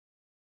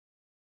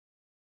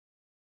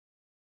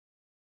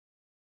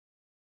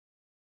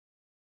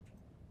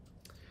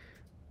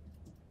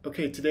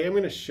Okay, today I'm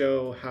going to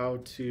show how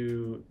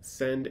to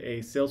send a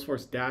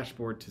Salesforce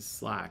dashboard to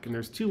Slack. And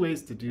there's two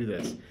ways to do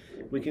this.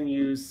 We can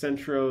use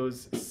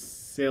Centro's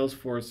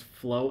Salesforce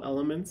flow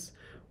elements,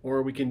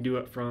 or we can do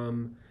it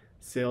from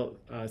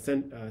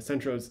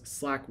Centro's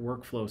Slack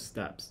workflow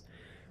steps.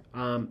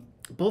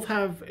 Both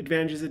have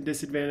advantages and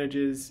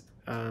disadvantages.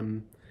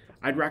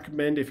 I'd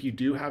recommend if you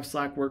do have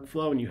Slack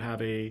workflow and you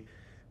have a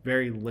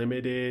very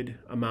limited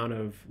amount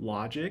of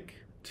logic,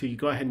 to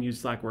go ahead and use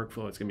Slack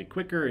workflow. It's going to be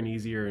quicker and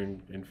easier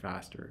and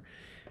faster.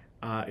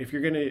 If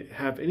you're going to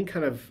have any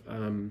kind of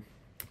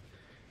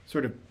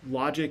sort of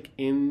logic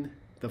in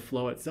the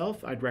flow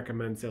itself, I'd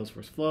recommend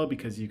Salesforce Flow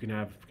because you can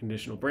have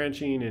conditional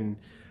branching and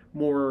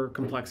more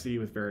complexity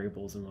with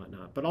variables and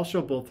whatnot. But I'll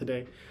show both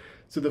today.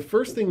 So the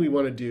first thing we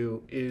want to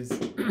do is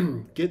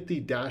get the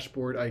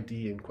dashboard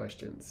ID in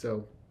question.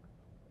 So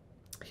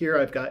here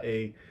I've got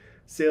a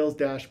sales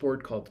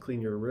dashboard called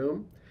Clean Your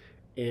Room.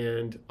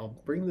 And I'll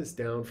bring this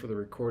down for the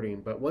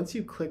recording, but once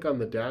you click on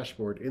the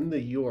dashboard in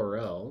the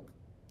URL,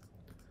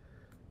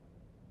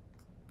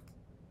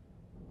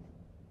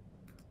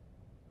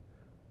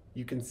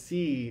 you can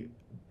see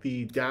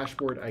the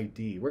dashboard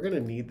ID. We're going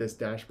to need this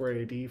dashboard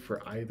ID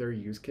for either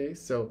use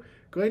case. So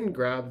go ahead and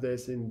grab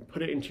this and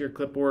put it into your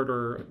clipboard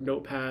or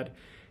notepad.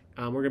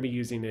 We're going to be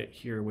using it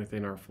here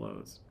within our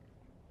flows.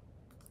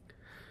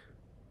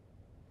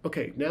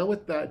 Okay, now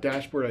with that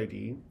dashboard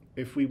ID,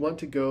 if we want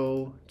to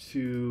go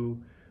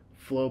to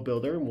Flow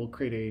Builder, and we'll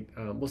create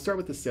a, we'll start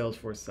with the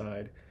Salesforce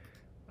side.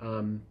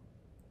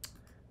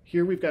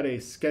 Here we've got a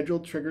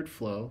scheduled triggered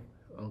flow.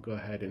 I'll go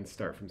ahead and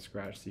start from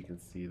scratch so you can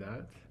see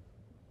that.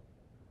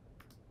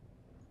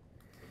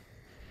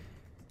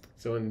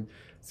 So in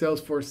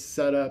Salesforce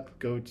Setup,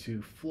 go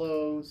to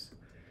Flows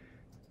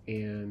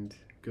and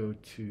go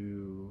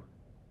to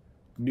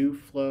New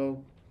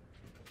Flow.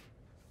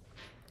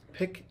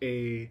 Pick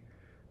a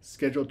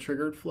scheduled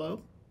triggered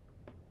flow.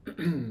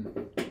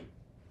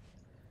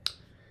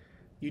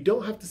 You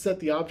don't have to set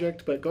the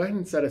object, but go ahead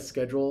and set a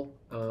schedule.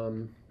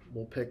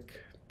 We'll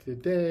pick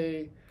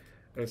today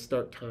at a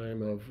start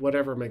time of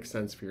whatever makes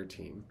sense for your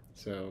team.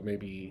 So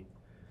maybe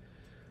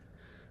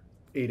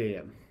 8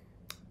 a.m.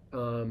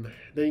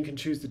 Then you can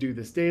choose to do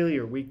this daily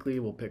or weekly.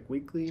 We'll pick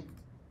weekly.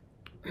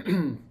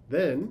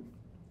 Then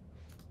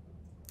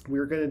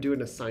we're going to do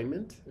an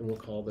assignment, and we'll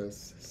call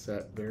this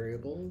set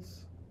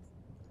variables.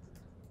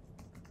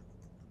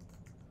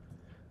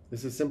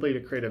 This is simply to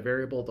create a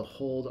variable to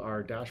hold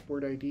our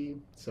dashboard ID.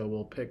 So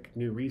we'll pick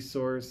new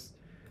resource,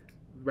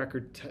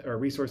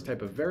 resource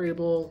type of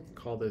variable,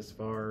 call this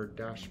var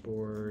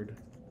dashboard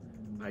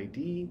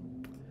ID,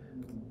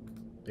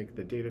 make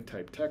the data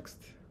type text,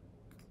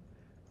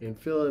 and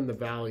fill in the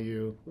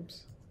value,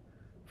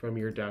 from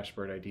your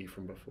dashboard ID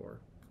from before.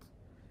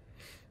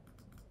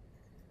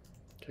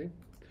 Okay.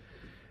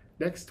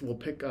 Next, we'll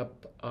pick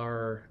up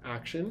our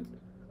action,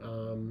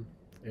 and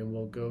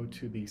we'll go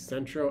to the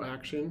Centro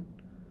action.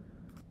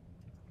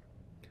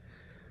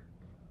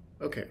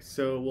 Okay,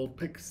 so we'll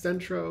pick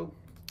Centro,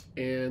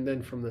 and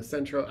then from the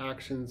Centro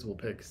actions, we'll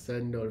pick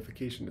send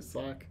notification to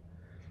Slack.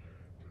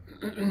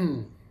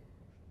 All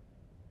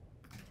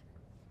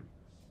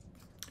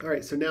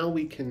right, so now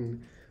we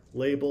can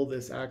label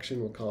this action.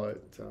 We'll call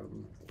it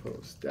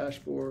post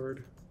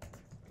dashboard.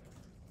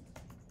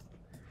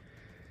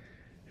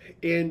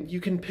 And you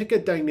can pick a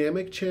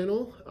dynamic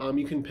channel.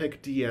 You can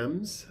pick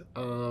DMs,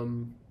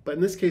 but in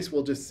this case,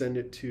 we'll just send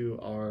it to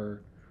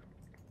our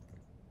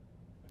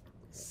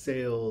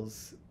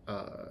sales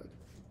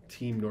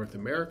team North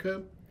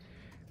America,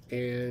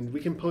 and we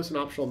can post an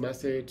optional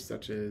message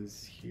such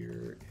as,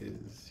 here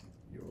is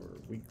your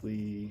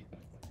weekly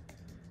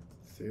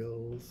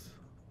sales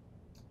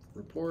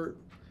report.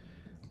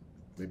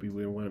 Maybe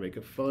we want to make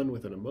it fun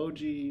with an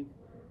emoji,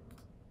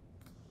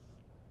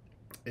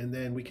 and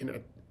then we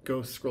can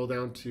go scroll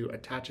down to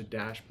attach a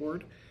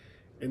dashboard,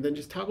 and then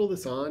just toggle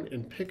this on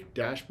and pick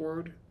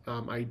dashboard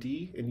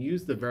ID and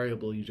use the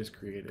variable you just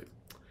created.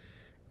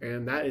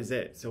 And that is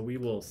it. So we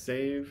will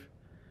save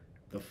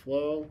the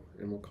flow,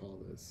 and we'll call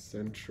this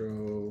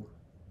Centro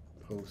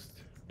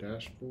Post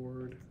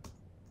Dashboard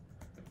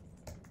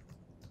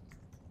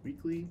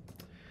Weekly.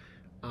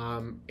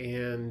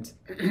 And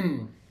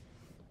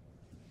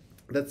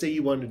let's say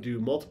you want to do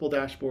multiple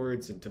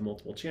dashboards into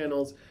multiple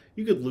channels.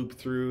 You could loop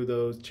through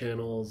those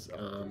channels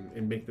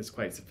and make this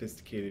quite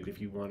sophisticated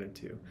if you wanted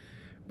to.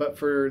 But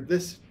for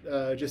this,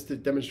 just to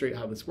demonstrate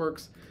how this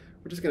works,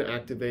 we're just going to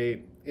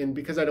activate, and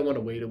because I don't want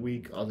to wait a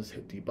week, I'll just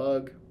hit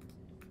debug,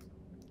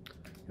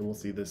 and we'll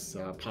see this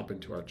pop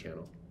into our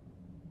channel.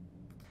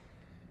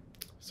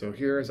 So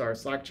here is our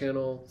Slack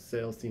channel,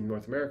 Sales Team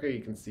North America.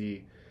 You can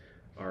see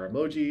our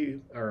emoji,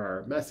 or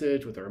our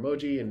message with our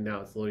emoji, and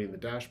now it's loading the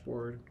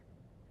dashboard.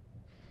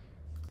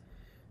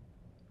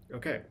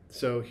 Okay,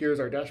 so here's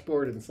our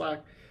dashboard in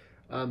Slack.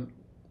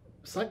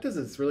 Slack does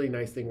this really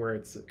nice thing where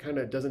it's kind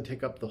of doesn't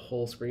take up the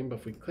whole screen, but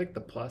if we click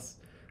the plus,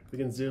 we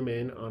can zoom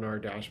in on our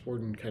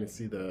dashboard and kind of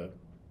see the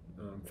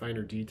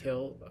finer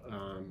detail.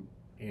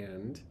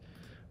 And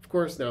of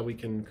course, now we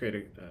can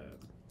create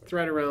a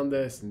thread around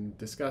this and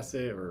discuss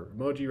it, or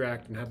emoji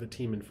react and have the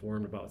team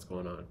informed about what's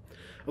going on.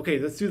 Okay,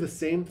 let's do the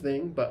same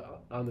thing,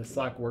 but on the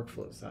Slack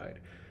workflow side.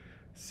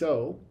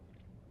 So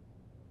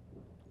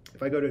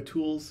if I go to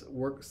Tools,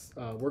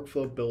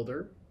 Workflow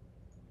Builder,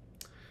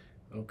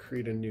 I'll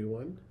create a new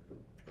one.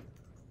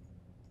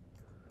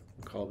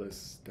 We'll call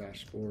this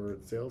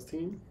Dashboard Sales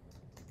Team.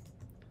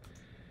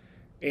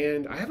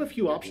 And I have a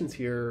few options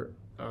here.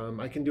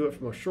 I can do it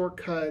from a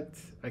shortcut.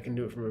 I can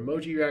do it from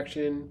emoji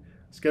reaction.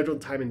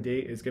 Scheduled time and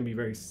date is going to be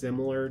very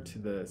similar to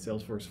the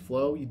Salesforce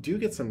flow. You do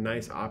get some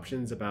nice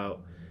options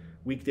about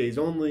weekdays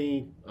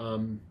only, a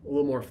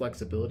little more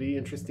flexibility,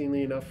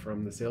 interestingly enough,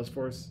 from the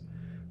Salesforce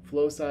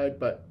flow side.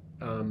 But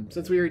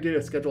since we already did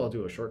a schedule, I'll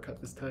do a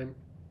shortcut this time.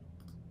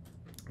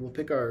 We'll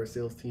pick our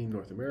sales team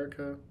North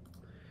America,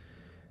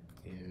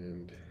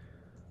 and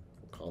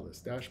we'll call this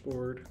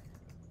dashboard.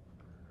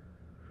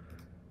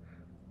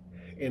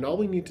 And all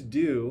we need to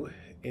do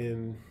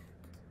in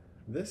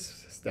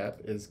this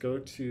step is go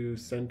to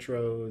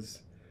Centro's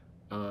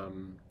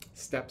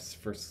steps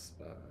for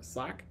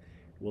Slack.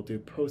 We'll do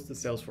post the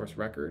Salesforce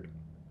record.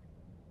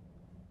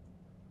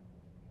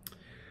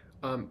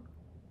 You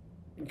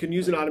can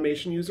use an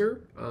automation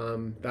user.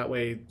 That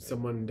way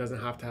someone doesn't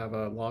have to have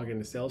a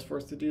login to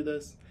Salesforce to do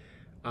this.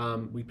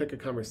 We pick a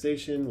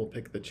conversation, we'll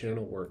pick the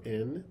channel we're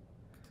in.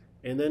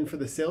 And then for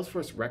the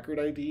Salesforce record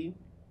ID,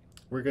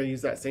 we're going to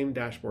use that same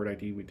dashboard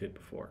ID we did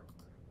before.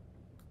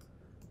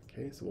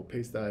 Okay, so we'll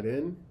paste that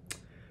in.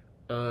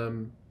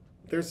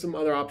 There's some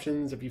other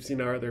options. If you've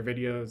seen our other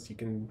videos, you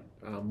can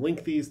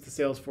link these to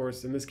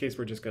Salesforce. In this case,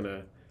 we're just going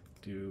to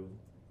do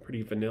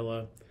pretty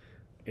vanilla,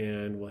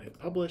 and we'll hit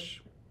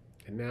publish.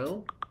 And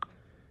now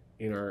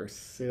in our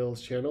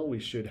sales channel, we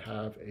should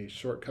have a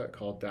shortcut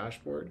called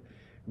dashboard.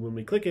 And when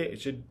we click it, it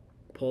should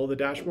pull the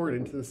dashboard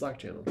into the Slack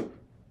channel.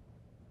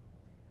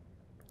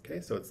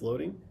 Okay, so it's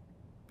loading.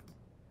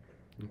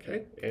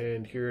 Okay,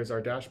 and here's our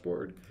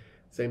dashboard.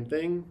 Same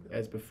thing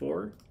as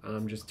before,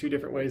 just two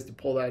different ways to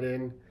pull that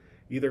in,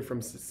 either from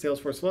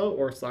Salesforce Flow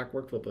or Slack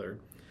Workflow Builder.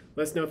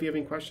 Let us know if you have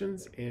any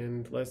questions,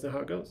 and let us know how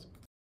it goes.